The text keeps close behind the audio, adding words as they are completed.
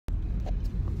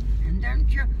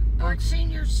where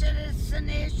senior citizen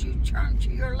is, you turn to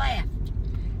your left.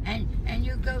 And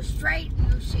you go straight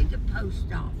and you see the post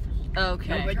office.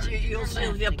 Okay. No, but you'll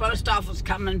see the post office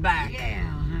coming back. Yeah,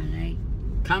 honey.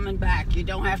 Coming back. You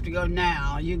don't have to go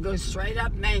now. You go straight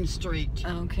up Main Street.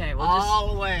 Okay. Well,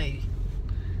 all the way.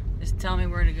 Just tell me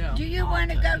where to go. Do you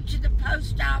want to go to the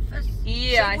post office?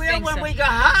 Yeah, I think so. When we go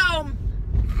home.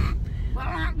 Well,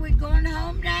 aren't we going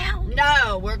home now?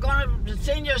 No, we're going to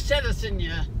senior citizen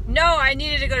you. No, I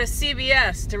needed to go to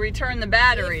CVS to return the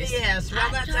batteries. Yes, well,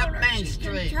 that's up Main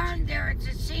Street. She can turn there. It's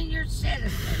a senior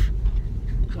citizen.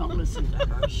 Don't listen to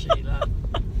her, Sheila.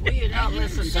 Will you not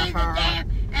listen to her?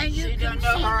 She don't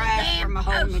know her ass from a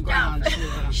hole in the ground,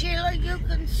 Sheila. Sheila, you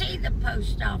can see the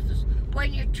post office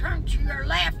when you turn to your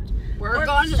left. We're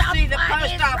going to see the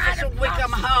post office when we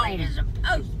come home. There's a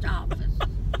post office.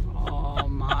 Oh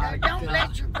my God! Don't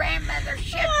let your grandmother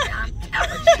shit you. I'm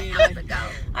telling you how to go.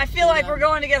 I feel like we're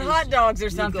going to get hot dogs or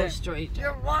something. You go straight.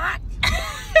 You're what?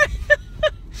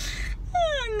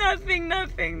 Nothing.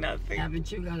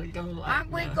 Haven't you got to go?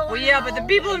 Aren't we going? Well, yeah, but the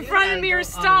people in front of me are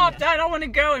stopped. I don't want to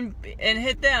go and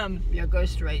hit them. You go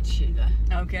straight, Sheila.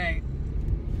 Okay.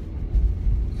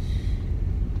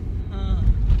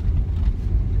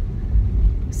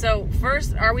 So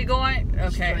first, are we going?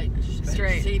 Okay,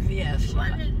 straight. CVS.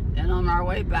 Sheila. Then on our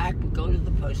way back, we go to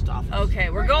the post office. Okay,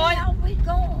 we're Where going. the hell we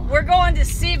going? We're going to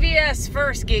CVS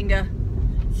first, Ginga.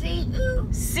 See who?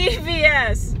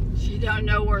 CVS. She don't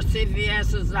know where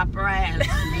CVS is up her ass.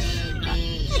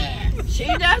 CVS. She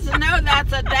doesn't know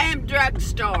that's a damn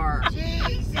drugstore.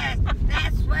 Jesus,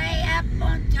 that's way up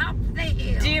on top of the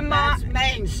hill. Do you mind? That's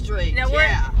Main Street. Now,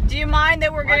 do you mind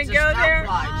that we're going to go there?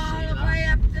 All the way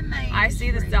up the main I see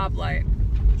the street. stoplight.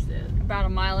 About a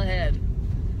mile ahead.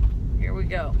 Here we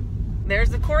go. There's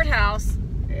the courthouse.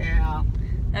 Yeah.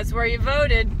 That's where you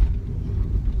voted.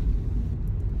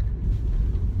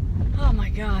 Oh my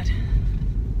God.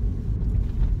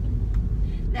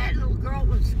 That little girl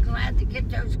was glad to get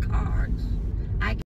those cards.